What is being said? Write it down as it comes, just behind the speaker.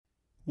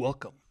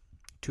Welcome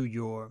to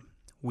your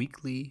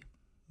weekly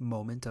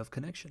moment of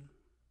connection,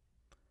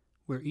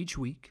 where each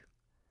week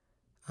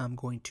I'm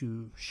going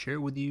to share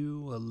with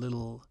you a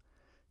little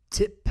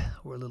tip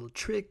or a little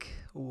trick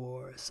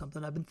or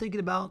something I've been thinking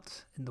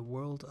about in the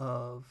world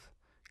of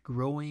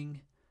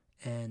growing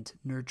and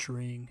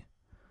nurturing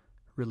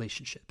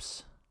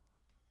relationships.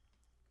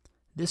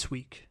 This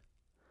week,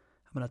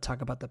 I'm going to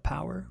talk about the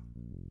power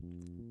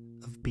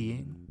of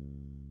being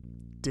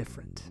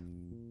different.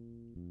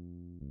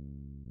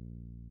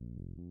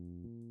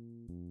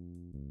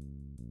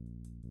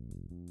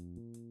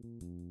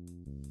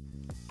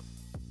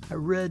 I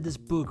read this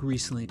book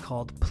recently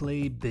called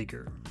Play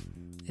Bigger.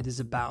 It is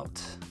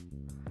about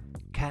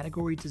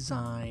category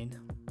design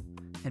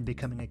and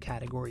becoming a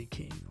category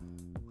king.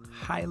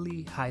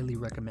 Highly, highly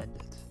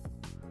recommended.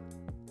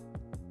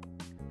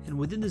 And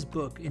within this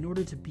book, in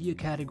order to be a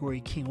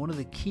category king, one of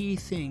the key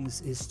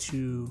things is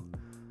to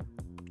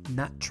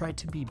not try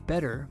to be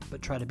better,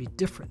 but try to be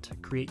different.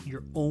 Create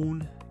your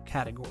own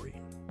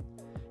category.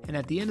 And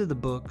at the end of the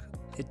book,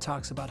 it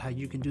talks about how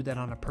you can do that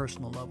on a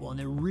personal level. And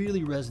it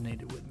really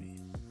resonated with me.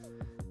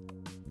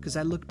 Because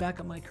I look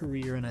back at my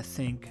career and I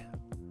think,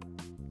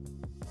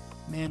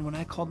 man, when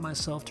I called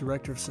myself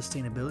Director of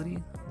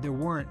Sustainability, there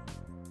weren't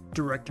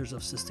directors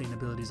of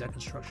sustainability at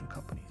construction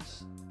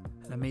companies.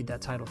 And I made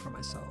that title for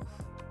myself.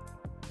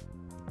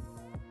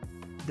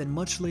 Then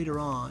much later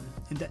on,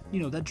 and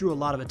that drew a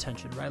lot of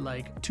attention, right?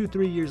 Like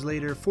 2-3 years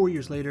later, 4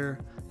 years later,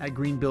 at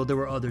Greenbuild, there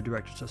were other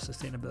directors of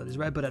sustainability,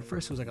 right? But at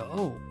first it was like,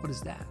 oh, what is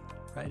that,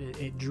 right?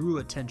 It drew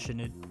attention.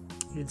 It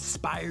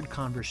inspired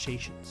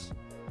conversations.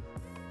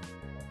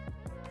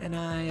 And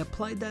I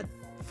applied that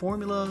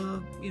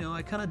formula,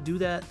 I kind of do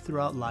that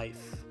throughout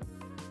life.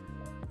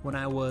 When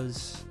I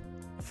was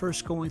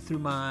first going through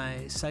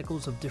my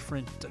cycles of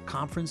different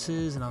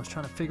conferences and I was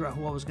trying to figure out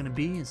who I was going to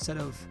be,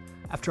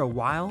 after a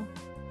while,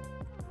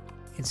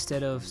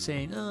 instead of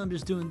saying, I'm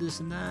just doing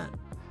this and that,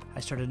 I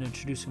started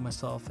introducing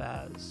myself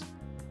as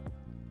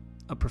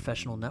a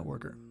professional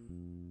networker.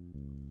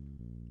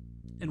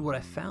 And what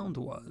I found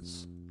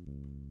was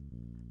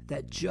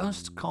that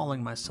just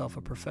calling myself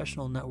a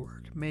professional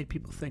network made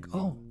people think,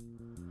 oh,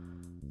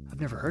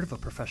 I've never heard of a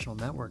professional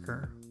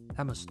networker.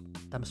 That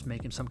must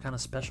make him some kind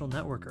of special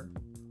networker.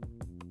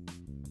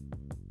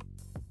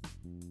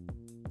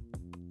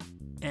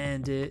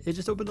 And it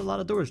just opened a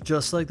lot of doors,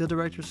 just like the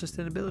Director of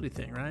Sustainability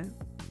thing, right?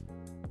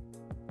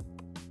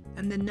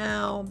 And then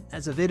now,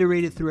 as I've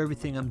iterated through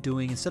everything I'm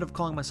doing, instead of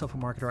calling myself a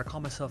marketer, I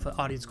call myself an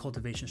audience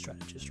cultivation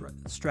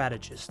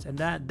strategist. And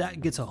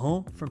that gets a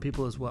home from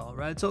people as well,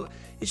 right? So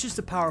it's just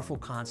a powerful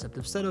concept.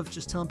 Instead of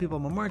just telling people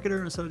I'm a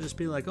marketer, instead of just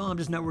being like, I'm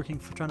just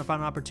networking for trying to find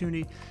an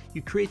opportunity,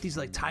 you create these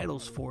like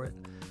titles for it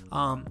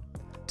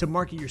to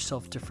market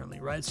yourself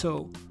differently, right?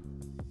 So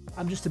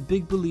I'm just a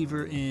big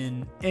believer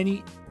in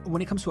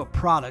when it comes to a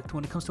product,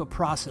 when it comes to a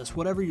process,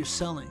 whatever you're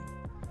selling,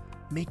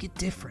 make it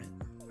different.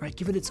 Right?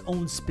 Give it its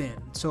own spin.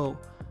 So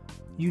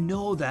you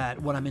know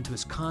that what I'm into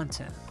is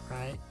content,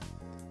 right?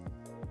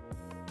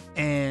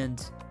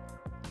 And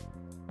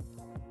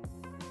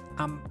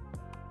I'm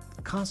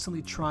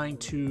constantly trying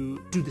to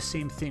do the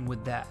same thing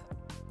with that.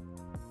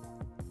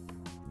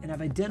 And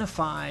I've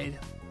identified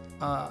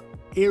an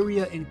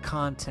area in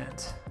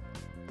content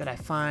that I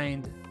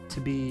find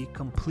to be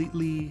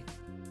completely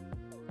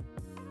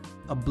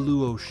a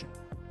blue ocean.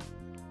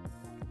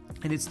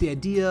 And it's the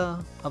idea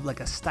of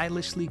like a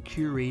stylishly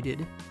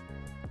curated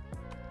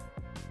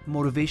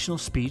motivational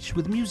speech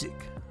with music.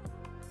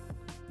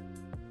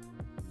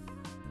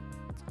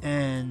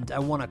 And I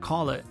want to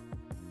call it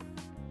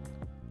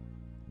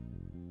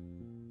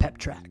pep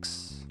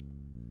tracks.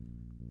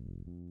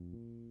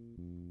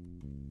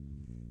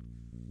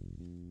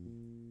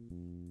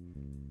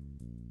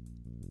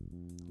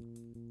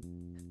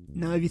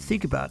 Now, if you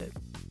think about it,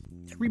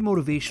 every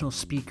motivational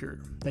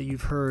speaker that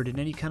you've heard in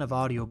any kind of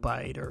audio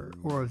bite or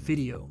a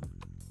video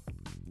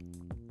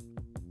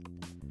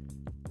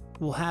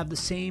will have the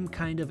same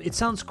kind of, it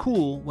sounds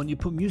cool when you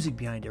put music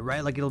behind it,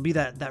 right? Like it'll be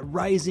that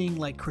rising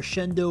like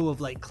crescendo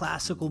of like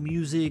classical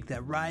music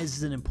that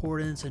rises in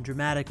importance and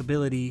dramatic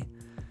ability,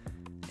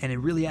 and it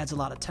really adds a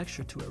lot of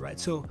texture to it, right?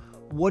 So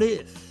what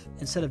if,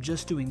 instead of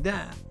just doing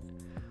that,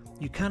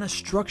 you kind of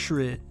structure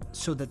it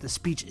so that the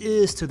speech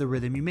is to the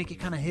rhythm. You make it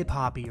kind of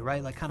hip-hoppy,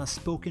 right? Like kind of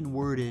spoken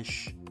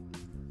word-ish.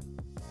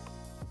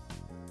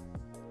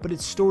 But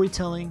it's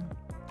storytelling.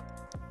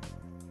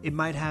 It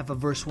might have a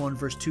verse 1,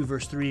 verse 2,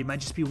 verse 3. It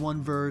might just be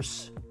one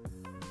verse.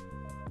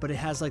 But it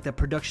has like the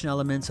production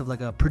elements of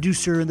like a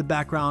producer in the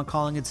background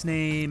calling its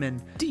name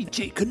and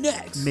DJ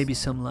Connects. Maybe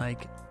some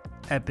like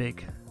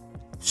epic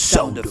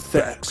sound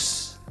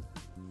effects.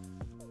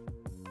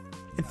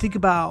 And think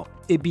about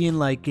it being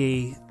like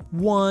a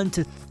 1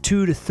 to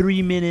 2 to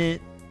 3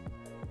 minute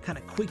kind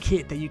of quick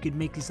hit that you could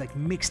make these like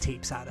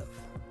mixtapes out of.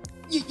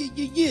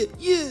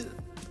 Yeah.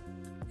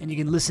 And you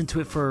can listen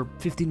to it for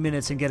 15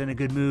 minutes and get in a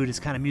good mood.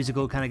 It's kind of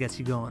musical, kind of gets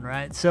you going,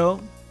 right?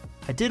 So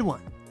I did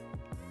one.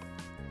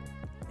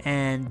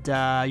 And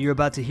you're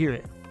about to hear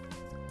it.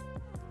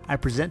 I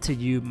present to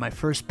you my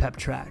first pep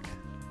track.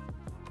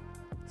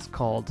 It's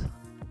called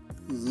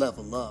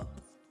Level up.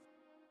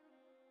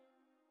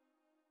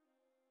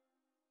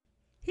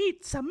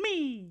 It's a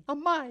me, a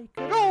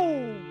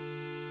micro.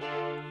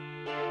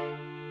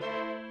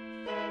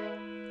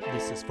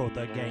 This is for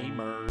the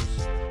gamers.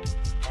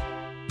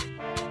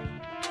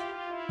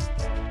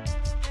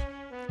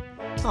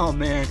 Oh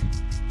man,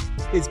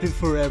 it's been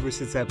forever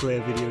since I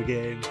played a video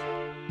game.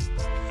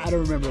 I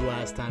don't remember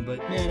last time, but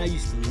man, I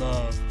used to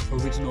love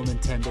original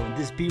Nintendo. And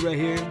this beat right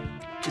here,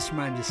 this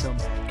reminds me of some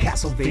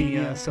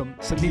Castlevania, some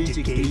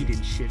Ninja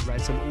Gaiden shit,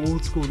 right? Some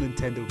old school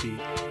Nintendo beat.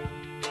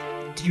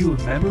 Do you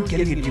remember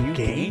getting a new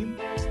game?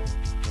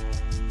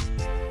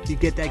 You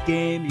get that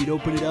game, you'd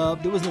open it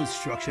up. There was no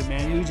instruction,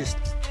 man. You just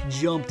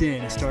jumped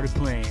in and started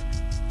playing.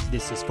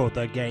 This is for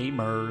the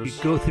gamers.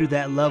 You go through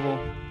that level,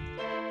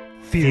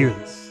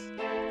 fearless.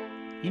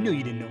 You knew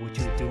you didn't know what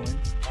you were doing.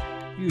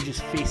 You were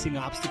just facing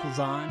obstacles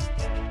on,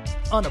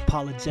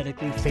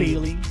 unapologetically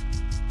failing,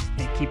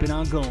 and keeping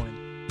on going.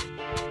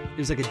 It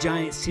was like a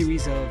giant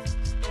series of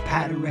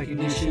pattern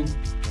recognition,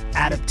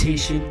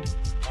 adaptation,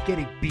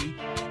 getting beat,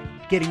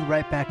 getting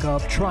right back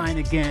up, trying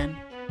again,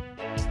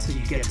 till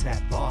you get to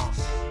that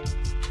boss.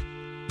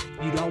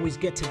 You'd always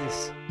get to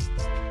this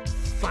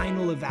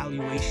final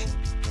evaluation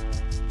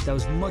that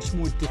was much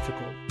more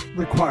difficult,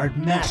 required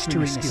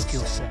mastering a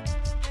skill set.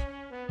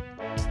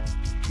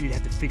 You'd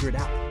have to figure it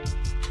out.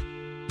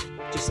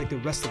 Just like the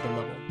rest of the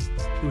level.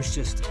 It was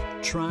just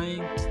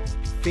trying,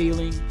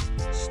 failing,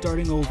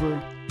 starting over,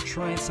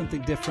 trying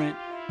something different,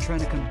 trying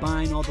to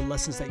combine all the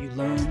lessons that you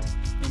learned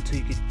until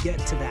you could get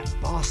to that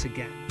boss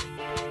again.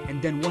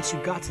 And then once you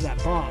got to that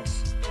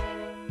boss,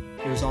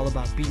 it was all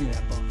about beating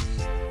that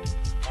boss.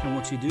 And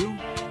once you do,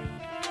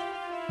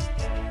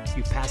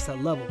 you pass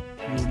that level.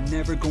 You're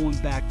never going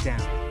back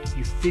down.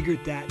 You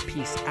figured that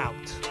piece out.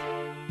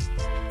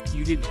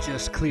 You didn't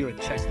just clear a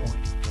checkpoint.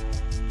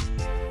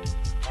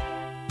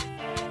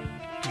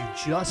 You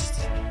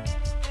just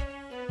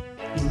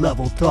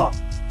leveled up.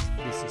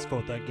 This is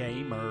for the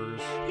gamers.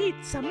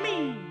 It's a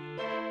me,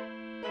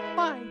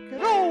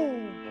 Micro.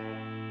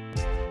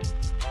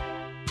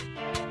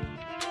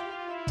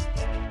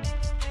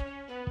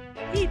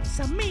 It's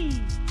a me.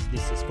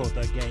 This is for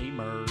the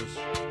gamers.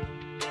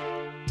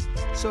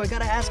 So I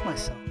gotta ask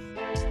myself,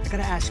 I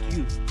gotta ask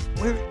you,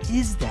 where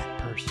is that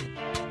person?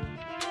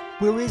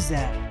 Where is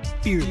that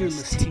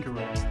fearless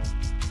tinkerer?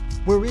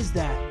 Where is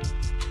that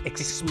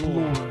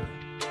explorer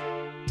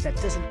that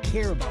doesn't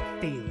care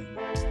about failing?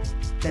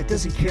 That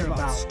doesn't care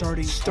about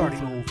starting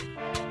over?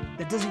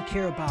 That doesn't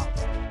care about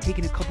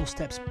taking a couple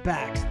steps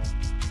back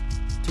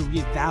to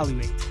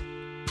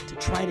reevaluate, to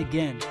try it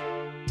again.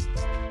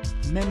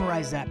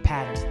 Memorize that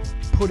pattern,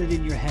 put it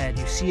in your head,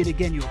 you see it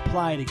again, you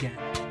apply it again.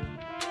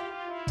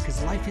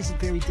 Because life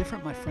isn't very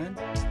different, my friend.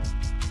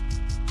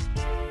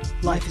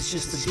 Life is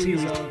just a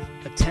series of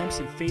attempts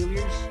and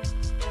failures.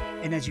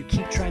 And as you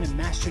keep trying to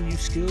master new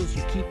skills,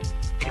 you keep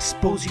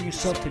exposing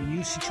yourself to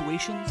new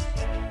situations,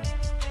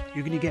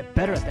 you're going to get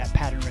better at that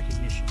pattern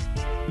recognition.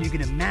 You're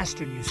going to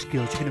master new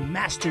skills. You're going to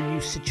master new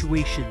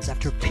situations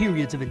after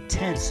periods of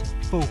intense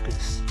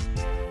focus.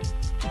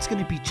 It's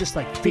going to be just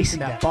like facing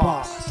that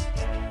boss.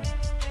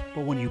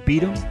 But when you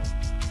beat him,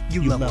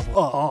 you level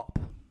up.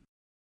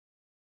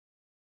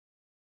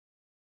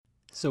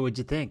 So what'd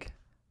you think?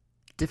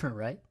 Different,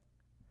 right?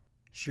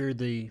 Sure,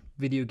 the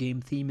video game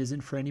theme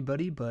isn't for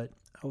anybody, but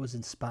I was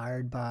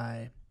inspired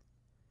by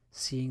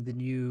seeing the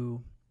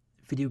new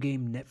video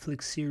game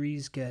Netflix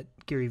series get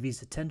Gary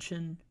Vee's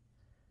attention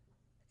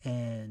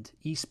and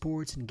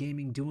esports and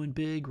gaming doing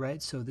big,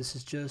 right? So this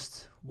is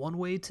just one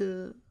way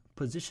to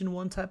position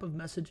one type of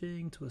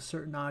messaging to a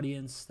certain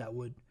audience that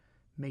would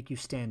make you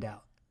stand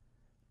out.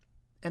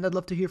 And I'd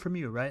love to hear from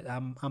you, right?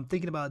 I'm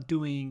thinking about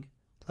doing,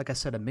 like I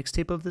said, a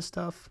mixtape of this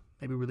stuff,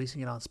 maybe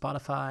releasing it on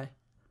Spotify,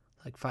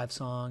 like 5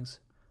 songs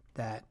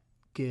that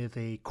give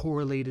a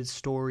correlated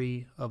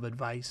story of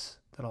advice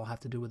that all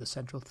have to do with a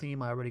central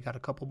theme. I already got a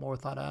couple more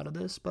thought out of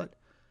this, but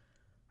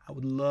I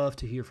would love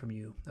to hear from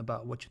you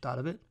about what you thought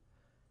of it.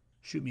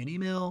 Shoot me an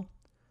email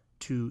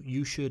to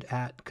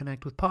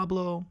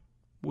youshould@connectwithpablo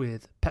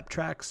with pep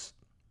tracks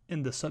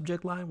in the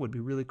subject line. Would be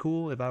really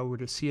cool. If I were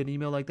to see an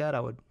email like that,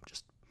 I would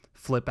just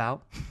flip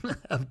out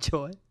of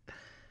joy.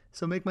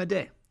 So make my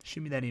day.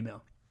 Shoot me that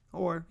email.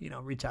 Or,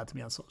 reach out to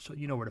me on social.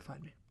 You know where to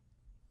find me.